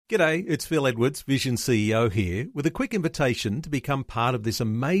G'day, it's Phil Edwards, Vision CEO here, with a quick invitation to become part of this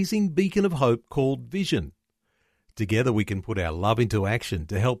amazing beacon of hope called Vision. Together we can put our love into action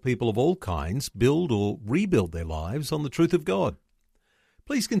to help people of all kinds build or rebuild their lives on the truth of God.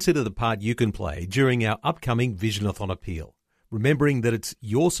 Please consider the part you can play during our upcoming Visionathon appeal, remembering that it's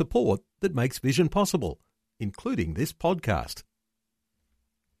your support that makes Vision possible, including this podcast.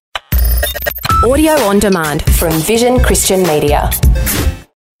 Audio on demand from Vision Christian Media.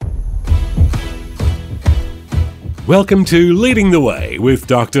 Welcome to Leading the Way with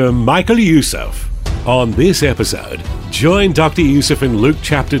Dr. Michael Youssef. On this episode, join Dr. Youssef in Luke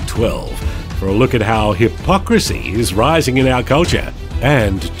chapter 12 for a look at how hypocrisy is rising in our culture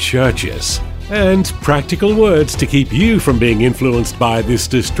and churches, and practical words to keep you from being influenced by this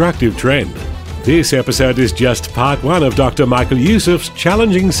destructive trend. This episode is just part one of Dr. Michael Youssef's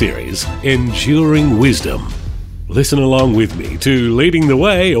challenging series, Enduring Wisdom. Listen along with me to Leading the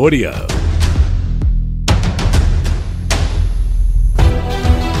Way audio.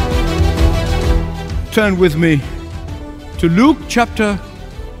 Turn with me to Luke chapter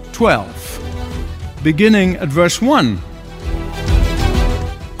 12, beginning at verse 1.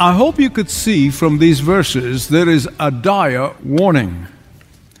 I hope you could see from these verses there is a dire warning.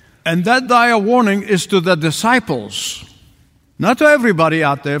 And that dire warning is to the disciples. Not to everybody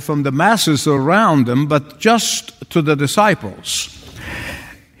out there from the masses around them, but just to the disciples.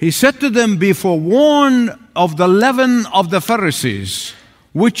 He said to them, "Be forewarned of the leaven of the Pharisees,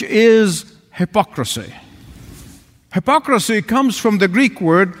 which is hypocrisy." Hypocrisy comes from the Greek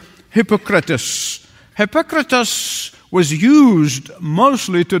word hypokritos. Hypokritos was used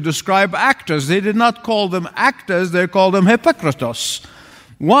mostly to describe actors. They did not call them actors, they called them hypokritos.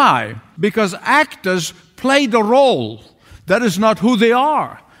 Why? Because actors play the role. That is not who they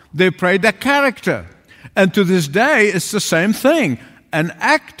are. They play the character. And to this day, it's the same thing. An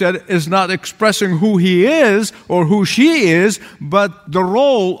actor is not expressing who he is or who she is, but the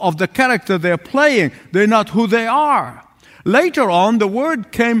role of the character they're playing. They're not who they are. Later on, the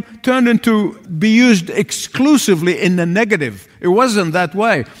word turned into be used exclusively in the negative. It wasn't that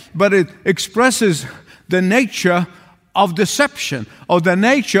way, but it expresses the nature of deception, or the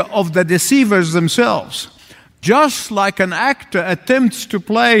nature of the deceivers themselves. Just like an actor attempts to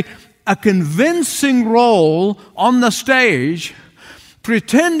play a convincing role on the stage,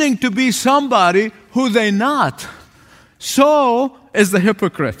 pretending to be somebody who they're not, so is the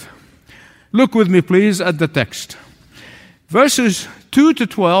hypocrite. Look with me, please, at the text. Verses 2 to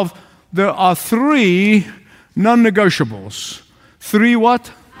 12, there are three non-negotiables. Three what?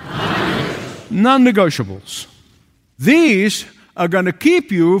 Non-negotiables. These are going to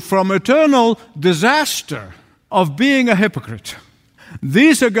keep you from eternal disaster of being a hypocrite.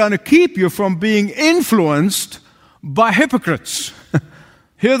 These are going to keep you from being influenced by hypocrites.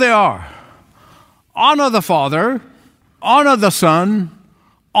 Here they are. Honor the Father, honor the Son,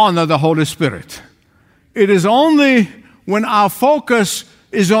 honor the Holy Spirit. It is only when our focus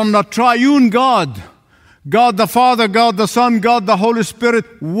is on the triune God, God the Father, God the Son, God the Holy Spirit,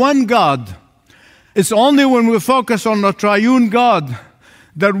 one God. It's only when we focus on the triune God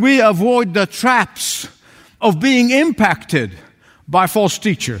that we avoid the traps of being impacted by false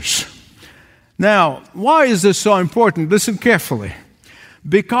teachers. Now, why is this so important? Listen carefully.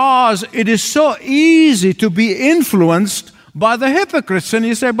 Because it is so easy to be influenced by the hypocrites. And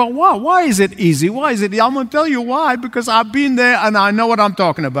you say, but why? Why is it easy? Why is it? I'm going to tell you why, because I've been there and I know what I'm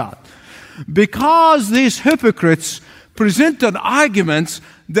talking about. Because these hypocrites presented arguments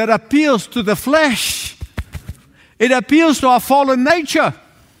that appeals to the flesh. It appeals to our fallen nature.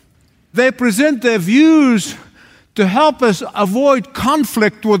 They present their views to help us avoid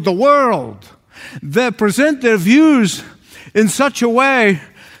conflict with the world. They present their views in such a way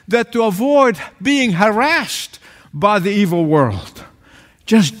that to avoid being harassed by the evil world.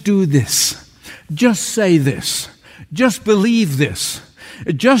 Just do this. Just say this. Just believe this.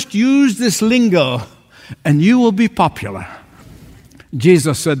 Just use this lingo and you will be popular.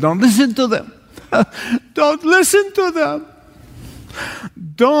 Jesus said, don't listen to them. Don't listen to them.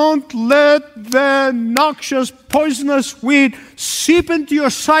 Don't let their noxious, poisonous weed seep into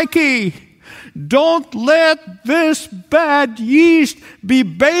your psyche. Don't let this bad yeast be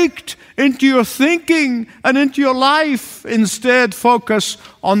baked into your thinking and into your life. Instead, focus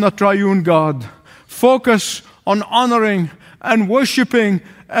on the triune God. Focus on honoring and worshiping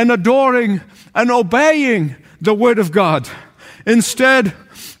and adoring and obeying the Word of God. Instead,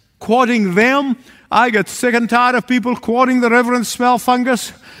 quoting them. I get sick and tired of people quoting the Reverend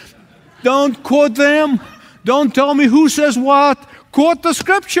Smelfungus. Don't quote them. Don't tell me who says what. Quote the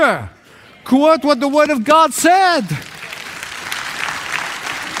Scripture. Quote what the Word of God said.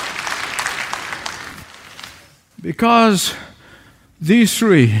 Because these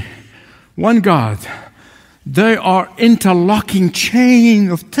three, one God, they are interlocking chain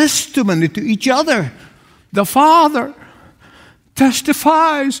of testimony to each other. The Father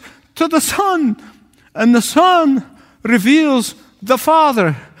testifies to the Son, and the Son reveals the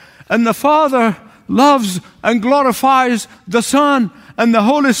Father, and the Father loves and glorifies the Son, and the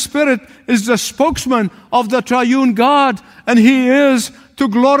Holy Spirit is the spokesman of the triune God, and He is to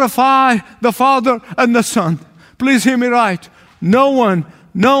glorify the Father and the Son. Please hear me right. No one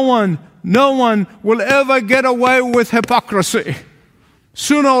will ever get away with hypocrisy.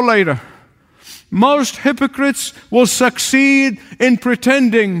 Sooner or later, most hypocrites will succeed in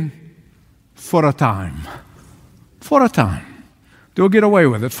pretending for a time. For a time. They'll get away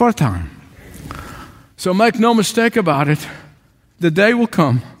with it for a time. So make no mistake about it. The day will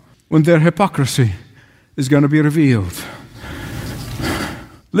come when their hypocrisy is going to be revealed.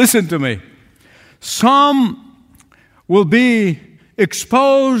 Listen to me. Some will be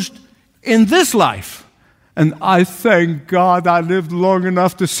exposed in this life. And I thank God I lived long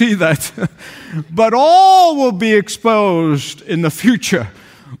enough to see that. But all will be exposed in the future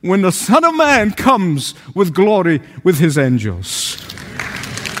when the Son of Man comes with glory with His angels.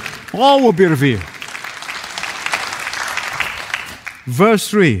 All will be revealed. Verse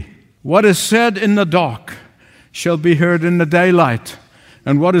 3, what is said in the dark shall be heard in the daylight,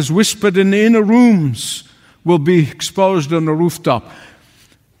 and what is whispered in the inner rooms will be exposed on the rooftop.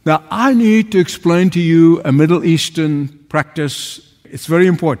 Now, I need to explain to you a Middle Eastern practice. It's very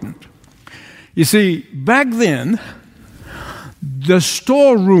important. You see, back then, the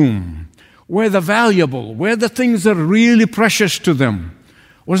storeroom, where the valuable, where the things that are really precious to them,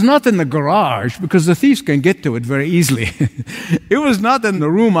 was not in the garage, because the thieves can get to it very easily. It was not in the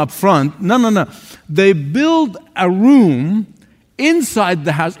room up front. No. They built a room inside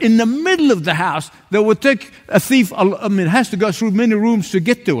the house, in the middle of the house, that would take a thief, it has to go through many rooms to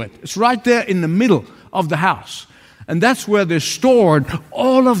get to it. It's right there in the middle of the house. And that's where they stored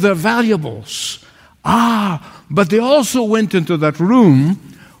all of their valuables. But they also went into that room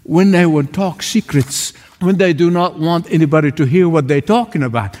when they would talk secrets, when they do not want anybody to hear what they're talking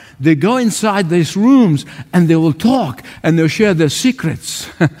about. They go inside these rooms and they will talk and they'll share their secrets.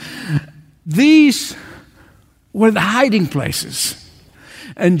 These were the hiding places.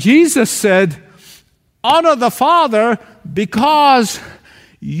 And Jesus said, honor the Father because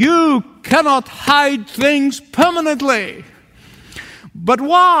you cannot hide things permanently. But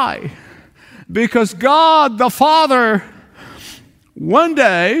why? Because God the Father one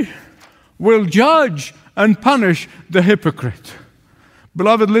day will judge and punish the hypocrite.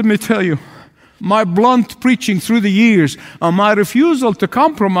 Beloved, let me tell you, my blunt preaching through the years, my refusal to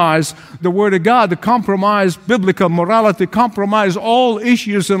compromise the Word of God, to compromise biblical morality, compromise all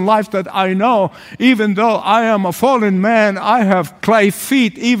issues in life that I know, even though I am a fallen man, I have clay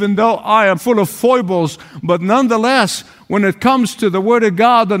feet, even though I am full of foibles, but nonetheless, when it comes to the Word of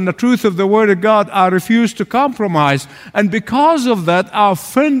God and the truth of the Word of God, I refuse to compromise. And because of that, I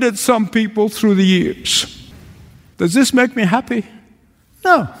offended some people through the years. Does this make me happy?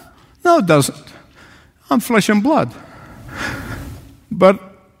 No, it doesn't. I'm flesh and blood. But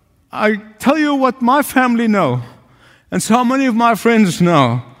I tell you what my family know, and so many of my friends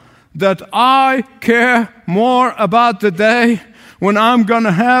know, that I care more about the day when I'm going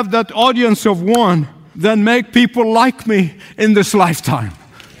to have that audience of one than make people like me in this lifetime.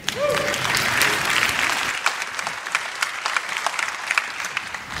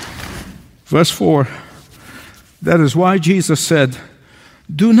 Verse 4, that is why Jesus said,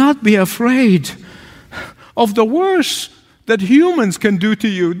 do not be afraid of the worst that humans can do to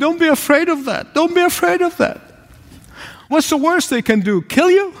you. Don't be afraid of that. Don't be afraid of that. What's the worst they can do? Kill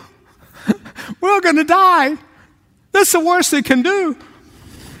you? We're all going to die. That's the worst they can do.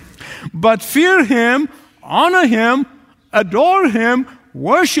 But fear Him, honor Him, adore Him,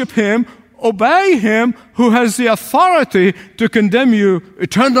 worship Him, obey Him who has the authority to condemn you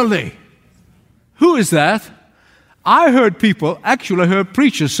eternally. Who is that? I heard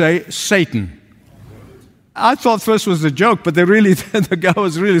preachers say Satan. I thought first was a joke, but the guy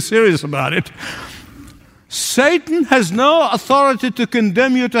was really serious about it. Satan has no authority to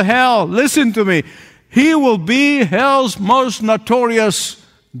condemn you to hell. Listen to me. He will be hell's most notorious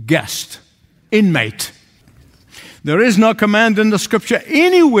guest, inmate. There is no command in the Scripture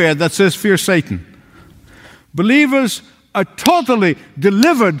anywhere that says fear Satan. Believers are totally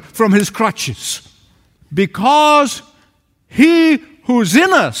delivered from his crutches because he who's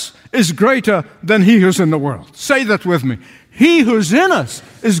in us is greater than he who's in the world. Say that with me. He who's in us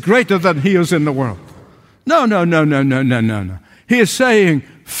is greater than he who's in the world. No. He is saying,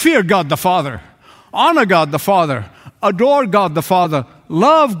 fear God the Father. honor God the Father, adore God the Father,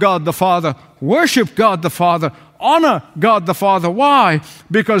 love God the Father, worship God the Father, honor God the Father. Why?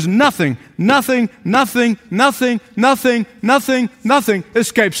 Because nothing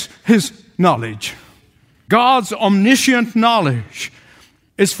escapes His knowledge. God's omniscient knowledge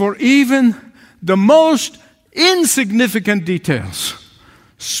is for even the most insignificant details.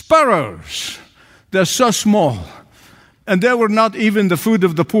 Sparrows, they're so small. And they were not even the food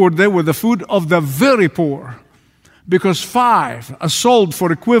of the poor, they were the food of the very poor. Because 5 are sold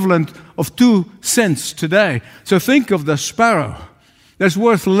for equivalent of 2 cents today. So think of the sparrow that's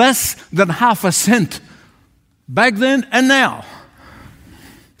worth less than half a cent back then and now.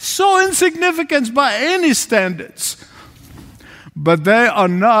 So insignificant by any standards. But they are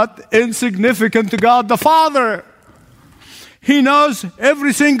not insignificant to God the Father. He knows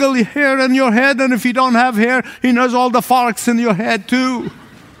every single hair in your head, and if you don't have hair, He knows all the follicles in your head too.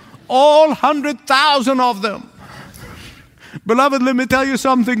 All 100,000 of them. Beloved, let me tell you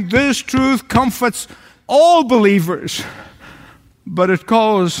something. This truth comforts all believers, but it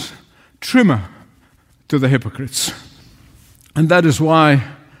causes tremor to the hypocrites. And that is why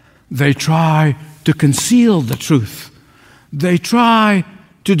they try to conceal the truth. They try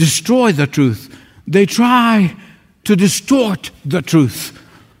to destroy the truth. They try to distort the truth.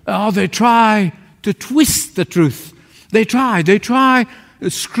 They try to twist the truth. They try to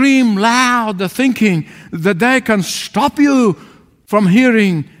scream loud, thinking that they can stop you from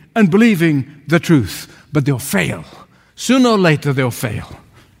hearing and believing the truth. But they'll fail. Sooner or later they'll fail.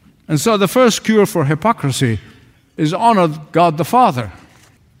 And so the first cure for hypocrisy is honor God the Father.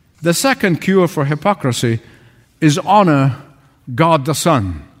 The second cure for hypocrisy is honor God the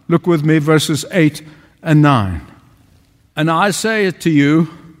Son. Look with me, verses 8 and 9. And I say it to you,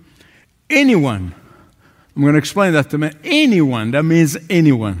 anyone, I'm going to explain that to me, anyone, that means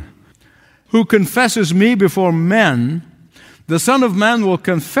anyone, who confesses me before men, the Son of Man will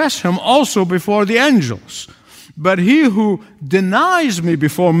confess him also before the angels. But he who denies me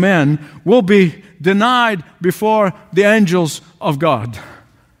before men will be denied before the angels of God.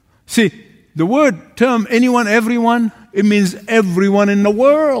 See, the word term anyone, everyone, it means everyone in the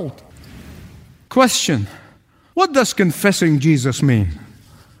world. Question: what does confessing Jesus mean?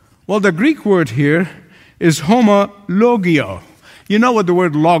 Well, the Greek word here is homologio. You know what the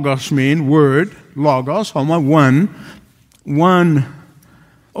word logos means? Word, logos, homo, one. One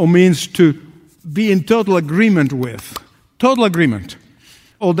means to be in total agreement with. Total agreement.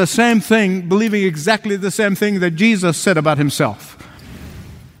 Or the same thing, believing exactly the same thing that Jesus said about Himself.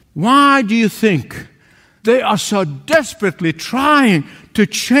 Why do you think they are so desperately trying to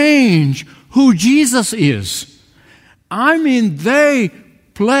change who Jesus is? I mean, they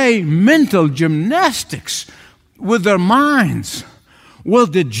play mental gymnastics with their minds. Well,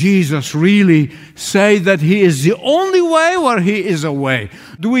 did Jesus really say that He is the only way, or He is a way?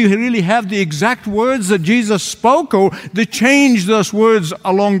 Do we really have the exact words that Jesus spoke, or they change those words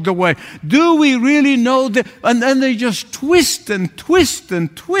along the way? Do we really know that? And then they just twist and twist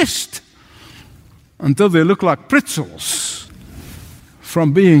and twist until they look like pretzels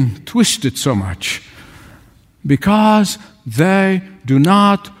from being twisted so much, because they do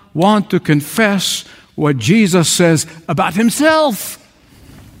not want to confess what Jesus says about Himself.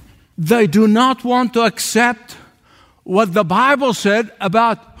 They do not want to accept what the Bible said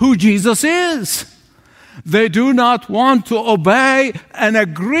about who Jesus is. They do not want to obey and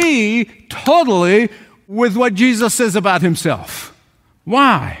agree totally with what Jesus says about Himself.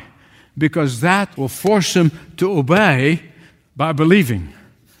 Why? Because that will force them to obey by believing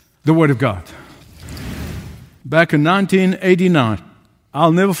the Word of God. Back in 1989,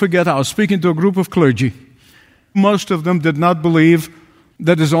 I'll never forget, I was speaking to a group of clergy. Most of them did not believe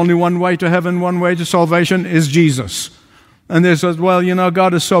that there's only one way to heaven, one way to salvation is Jesus. And they said, well, you know,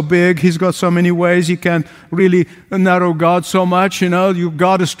 God is so big, He's got so many ways, you can't really narrow God so much, you know,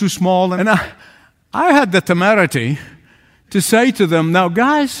 God is too small. And I had the temerity to say to them, now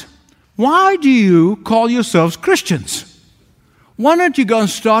guys, why do you call yourselves Christians? Why don't you go and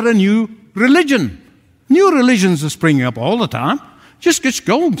start a new religion? New religions are springing up all the time. Just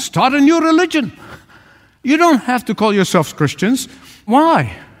go and start a new religion. You don't have to call yourselves Christians.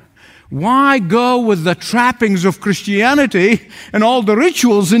 Why? Why go with the trappings of Christianity and all the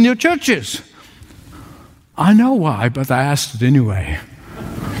rituals in your churches? I know why, but I asked it anyway.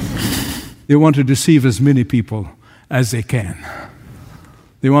 They want to deceive as many people as they can.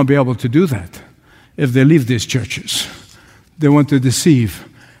 They won't be able to do that if they leave these churches. They want to deceive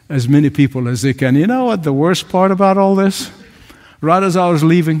as many people as they can. You know what the worst part about all this? Right as I was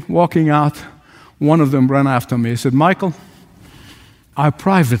leaving, walking out, one of them ran after me. He said, Michael, I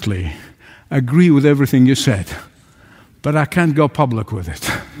privately agree with everything you said, but I can't go public with it.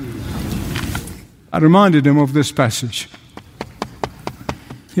 I reminded him of this passage.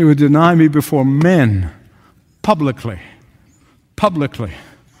 He would deny me before men, publicly.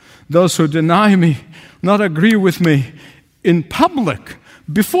 Those who deny me, not agree with me in public,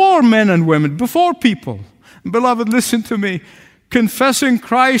 before men and women, before people. Beloved, listen to me. Confessing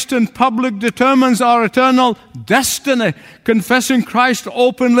Christ in public determines our eternal destiny. Confessing Christ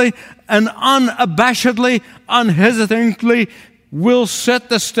openly and unabashedly, unhesitatingly will set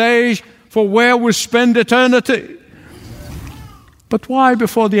the stage for where we spend eternity. But why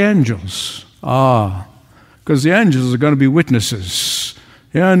before the angels? Because the angels are going to be witnesses.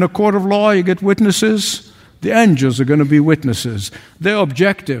 Yeah, in a court of law, you get witnesses. The angels are going to be witnesses. They're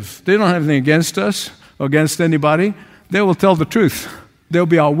objective. They don't have anything against us or against anybody. They will tell the truth. They'll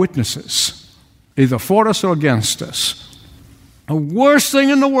be our witnesses, either for us or against us. The worst thing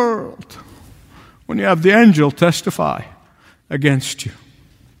in the world when you have the angel testify against you.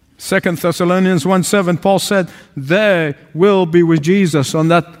 2 Thessalonians 1:7, Paul said, they will be with Jesus on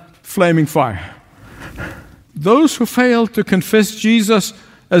that flaming fire. Those who fail to confess Jesus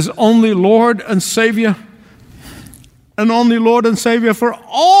as only Lord and Savior, and only Lord and Savior for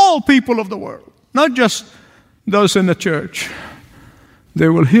all people of the world, not just those in the church, they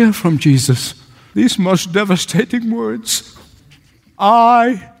will hear from Jesus these most devastating words.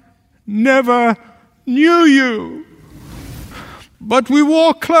 I never knew you, but we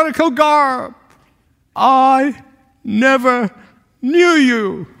wore clerical garb. I never knew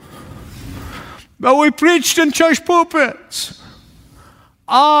you, but we preached in church pulpits.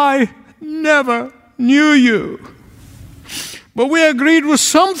 I never knew you, but we agreed with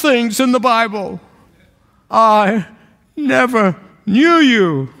some things in the Bible. I never knew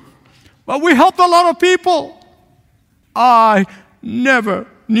you, but we helped a lot of people. I never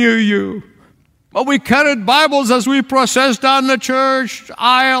knew you, but we carried Bibles as we processed down the church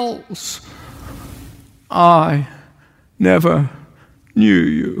aisles. I never knew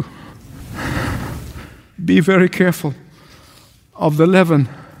you. Be very careful of the leaven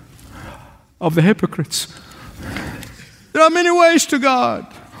of the hypocrites. There are many ways to God.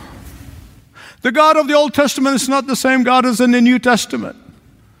 The God of the Old Testament is not the same God as in the New Testament.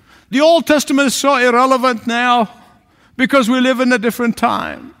 The Old Testament is so irrelevant now because we live in a different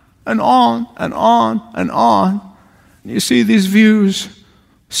time. And on and on and on. You see these views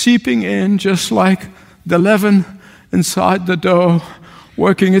seeping in just like the leaven inside the dough,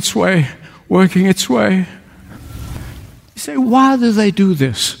 working its way. You say, why do they do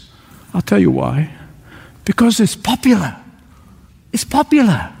this? I'll tell you why. Because it's popular. It's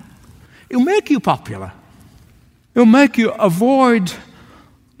popular. It'll make you popular. It'll make you avoid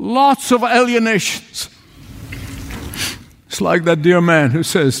lots of alienations. It's like that dear man who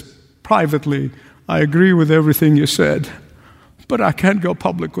says privately, I agree with everything you said, but I can't go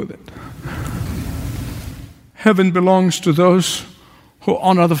public with it. Heaven belongs to those who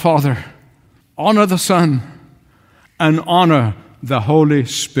honor the Father, honor the Son, and honor the Holy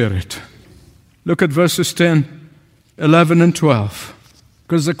Spirit. Look at verses 10, 11, and 12.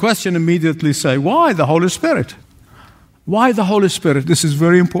 Because the question immediately say, why the Holy Spirit? Why the Holy Spirit? This is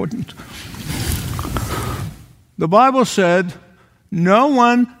very important. The Bible said, no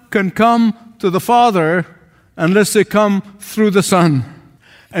one can come to the Father unless they come through the Son.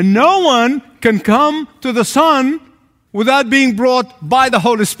 And no one can come to the Son without being brought by the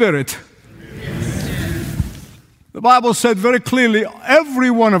Holy Spirit. The Bible said very clearly,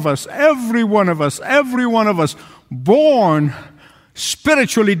 every one of us, born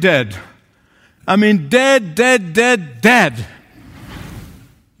spiritually dead. I mean, dead.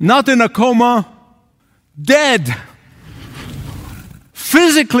 Not in a coma, dead.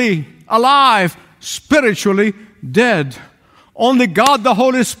 Physically alive, spiritually dead. Only God, the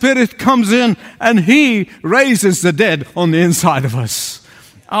Holy Spirit, comes in and He raises the dead on the inside of us.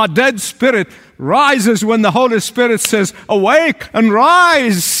 Our dead spirit rises when the Holy Spirit says, awake and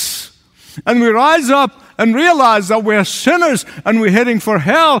rise. And we rise up and realize that we're sinners and we're heading for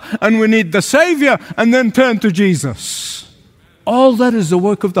hell and we need the Savior, and then turn to Jesus. All that is the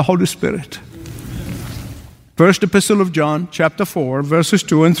work of the Holy Spirit. First Epistle of John, chapter 4, verses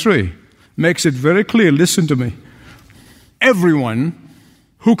 2 and 3, makes it very clear. Listen to me. Everyone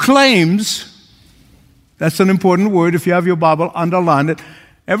who claims, that's an important word, if you have your Bible, underline it.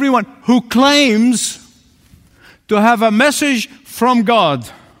 Everyone who claims to have a message from God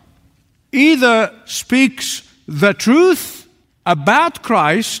either speaks the truth about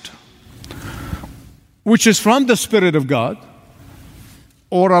Christ, which is from the Spirit of God,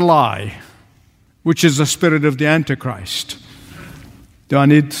 or a lie, which is the spirit of the Antichrist. Do I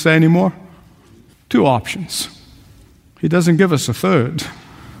need to say any more? 2 options. He doesn't give us a third.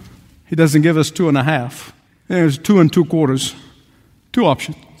 He doesn't give us 2.5. There's 2 2/4. 2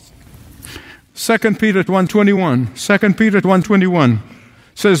 options. 2 Peter 1:21. 2 Peter 1:21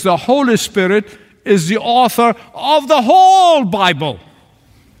 says the Holy Spirit is the author of the whole Bible.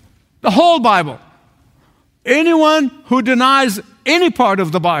 The whole Bible. Anyone who denies any part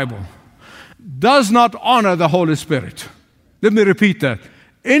of the Bible does not honor the Holy Spirit. Let me repeat that.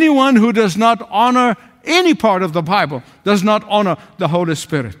 Anyone who does not honor any part of the Bible does not honor the Holy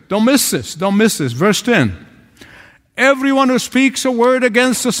Spirit. Don't miss this. Don't miss this. Verse 10. Everyone who speaks a word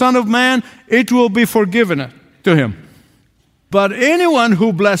against the Son of Man, it will be forgiven to him. But anyone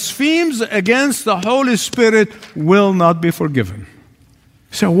who blasphemes against the Holy Spirit will not be forgiven.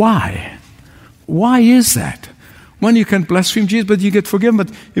 So why? Why is that? When you can blaspheme Jesus, but you get forgiven, but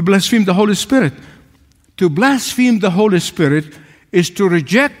you blaspheme the Holy Spirit. To blaspheme the Holy Spirit is to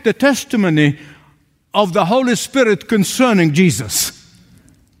reject the testimony of the Holy Spirit concerning Jesus.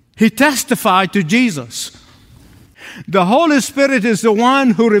 He testified to Jesus. The Holy Spirit is the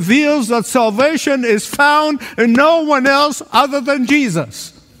one who reveals that salvation is found in no one else other than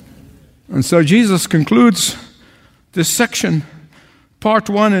Jesus. And so Jesus concludes this section, part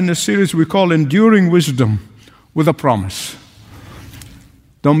 1 in the series we call Enduring Wisdom, with a promise.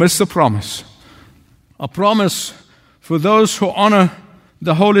 Don't miss the promise. A promise for those who honor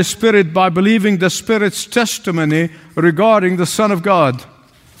the Holy Spirit by believing the Spirit's testimony regarding the Son of God.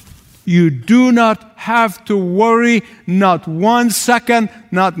 You do not have to worry, not 1 second,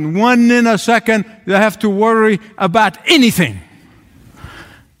 not 1 nanosecond. You have to worry about anything.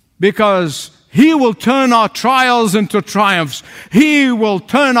 Because He will turn our trials into triumphs. He will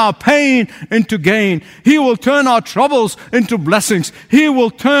turn our pain into gain. He will turn our troubles into blessings. He will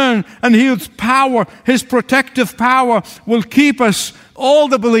turn, and His power, His protective power, will keep us, all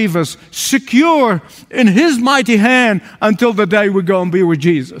the believers, secure in His mighty hand until the day we go and be with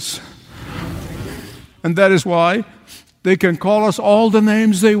Jesus. And that is why they can call us all the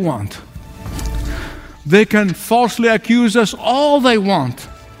names they want. They can falsely accuse us all they want.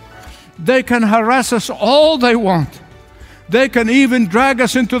 They can harass us all they want. They can even drag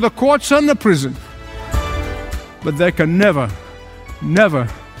us into the courts and the prison. But they can never, never,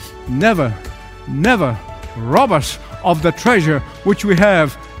 never, never rob us of the treasure which we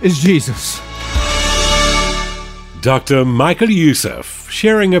have is Jesus. Dr. Michael Youssef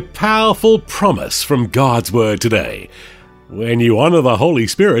sharing a powerful promise from God's Word today. When you honor the Holy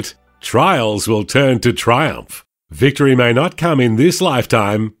Spirit, trials will turn to triumph. Victory may not come in this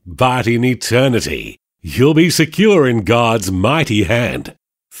lifetime, but in eternity. You'll be secure in God's mighty hand.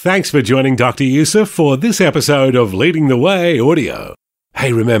 Thanks for joining Dr. Youssef for this episode of Leading the Way Audio.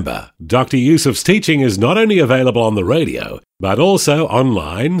 Hey, remember, Dr. Youssef's teaching is not only available on the radio, but also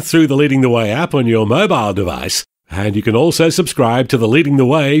online through the Leading the Way app on your mobile device, and you can also subscribe to the Leading the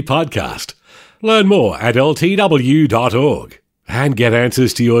Way podcast. Learn more at ltw.org and get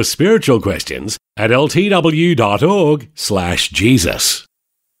answers to your spiritual questions at ltw.org/Jesus.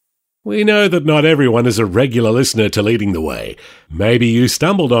 We know that not everyone is a regular listener to Leading the Way. Maybe you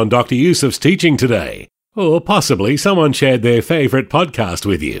stumbled on Dr. Youssef's teaching today, or possibly someone shared their favorite podcast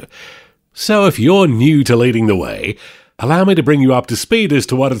with you. So if you're new to Leading the Way, allow me to bring you up to speed as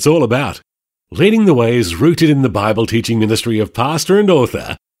to what it's all about. Leading the Way is rooted in the Bible teaching ministry of pastor and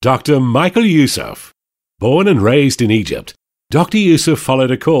author, Dr. Michael Youssef. Born and raised in Egypt, Dr. Youssef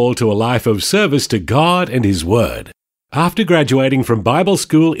followed a call to a life of service to God and His Word. After graduating from Bible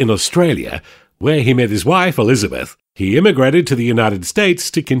school in Australia, where he met his wife, Elizabeth, he immigrated to the United States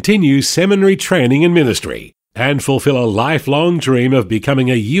to continue seminary training and ministry and fulfill a lifelong dream of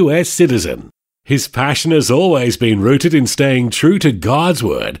becoming a U.S. citizen. His passion has always been rooted in staying true to God's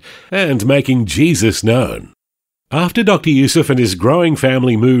Word and making Jesus known. After Dr. Youssef and his growing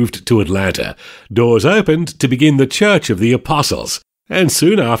family moved to Atlanta, doors opened to begin the Church of the Apostles, and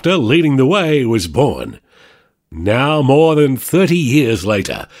soon after, Leading the Way was born. Now, more than 30 years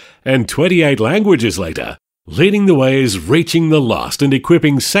later, and 28 languages later, Leading the Way is reaching the lost and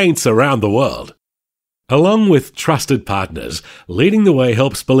equipping saints around the world. Along with trusted partners, Leading the Way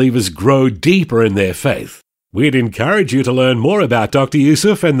helps believers grow deeper in their faith. We'd encourage you to learn more about Dr.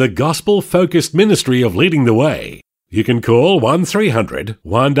 Youssef and the gospel-focused ministry of Leading the Way. You can call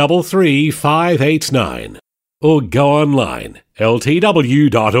 1-300-133-589 or go online,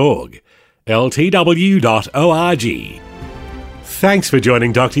 ltw.org, ltw.org. Thanks for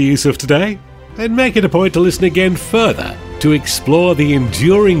joining Dr. Youssef today, and make it a point to listen again further to explore the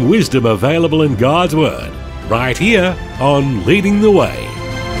enduring wisdom available in God's Word, right here on Leading the Way.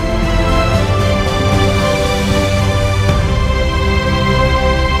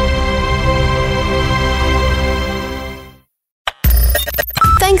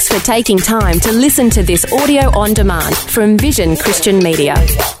 Thanks for taking time to listen to this audio on demand from Vision Christian Media.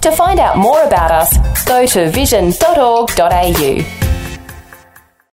 To find out more about us, go to vision.org.au.